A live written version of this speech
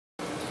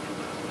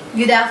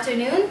Good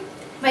afternoon.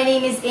 My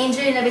name is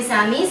Angeleen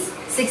Abesamis,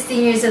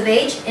 16 years of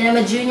age, and I'm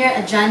a junior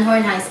at John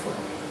Horn High School.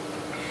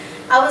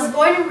 I was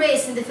born and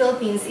raised in the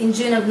Philippines in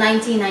June of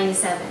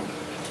 1997.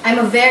 I'm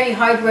a very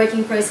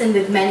hardworking person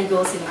with many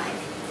goals in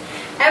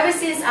life. Ever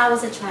since I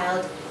was a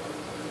child,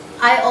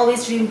 I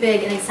always dreamed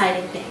big and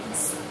exciting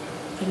things.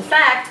 In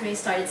fact, when I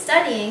started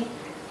studying,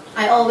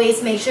 I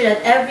always make sure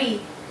that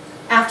every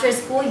after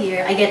school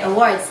year I get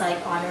awards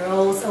like Honor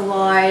Rolls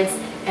Awards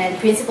and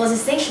Principal's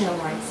Distinction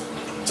Awards.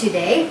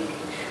 Today,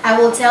 I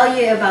will tell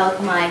you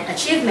about my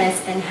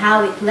achievements and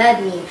how it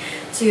led me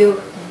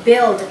to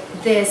build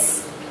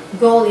this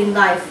goal in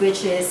life,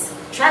 which is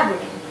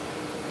traveling.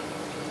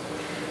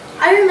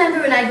 I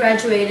remember when I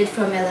graduated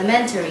from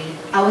elementary,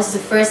 I was the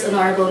first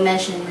honorable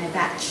mention in my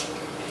batch.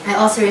 I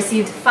also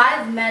received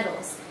 5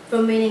 medals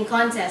from winning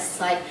contests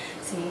like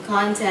singing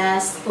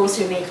contest,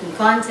 poster making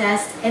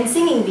contest, and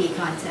singing bee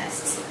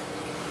contests.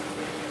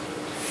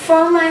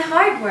 From my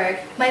hard work,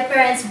 my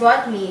parents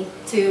brought me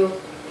to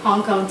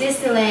Hong Kong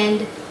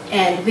Disneyland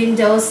and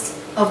windows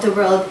of the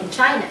world in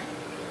China.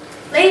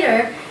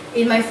 Later,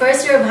 in my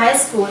first year of high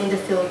school in the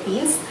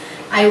Philippines,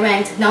 I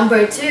ranked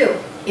number 2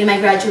 in my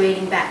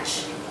graduating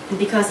batch. And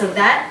because of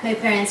that, my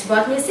parents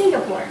brought me to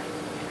Singapore.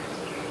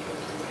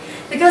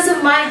 Because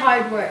of my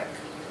hard work,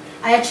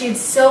 I achieved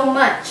so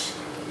much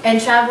and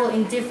traveled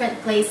in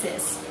different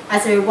places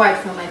as a reward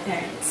from my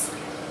parents.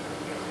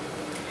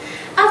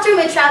 After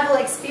my travel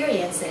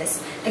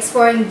experiences,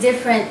 exploring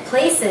different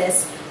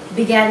places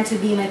began to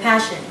be my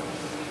passion.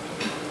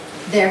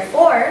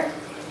 Therefore,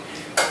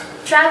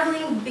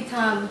 traveling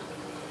became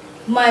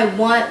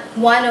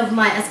one of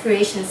my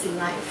aspirations in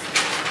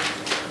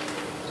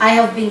life. I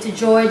have been to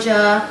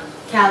Georgia,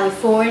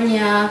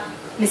 California,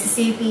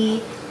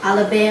 Mississippi,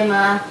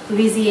 Alabama,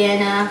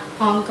 Louisiana,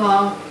 Hong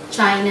Kong,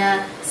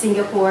 China,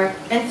 Singapore,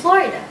 and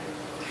Florida.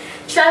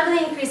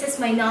 Traveling increases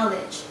my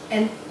knowledge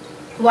and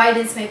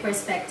widens my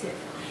perspective.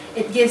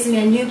 It gives me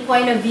a new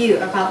point of view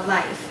about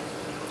life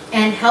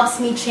and helps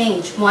me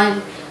change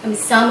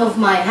some of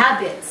my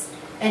habits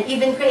and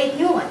even create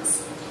new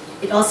ones.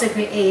 It also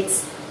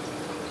creates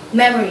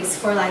memories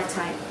for a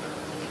lifetime.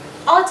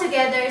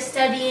 Altogether,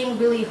 studying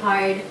really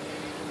hard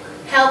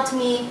helped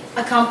me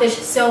accomplish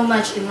so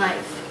much in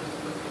life.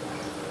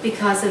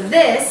 Because of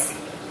this,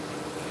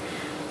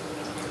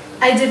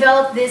 I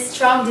developed this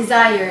strong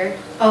desire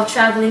of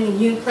traveling in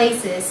new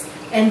places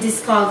and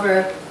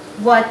discover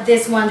what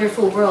this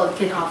wonderful world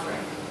can offer.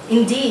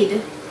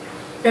 Indeed,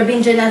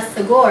 Rabindranath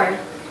Tagore,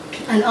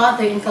 an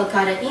author in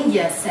Calcutta,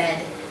 India,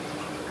 said,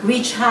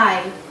 "Reach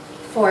high,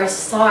 for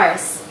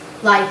stars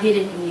lie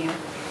hidden in you.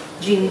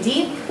 Dream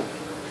deep,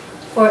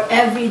 for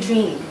every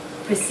dream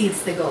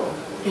precedes the goal."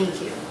 Thank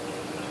you.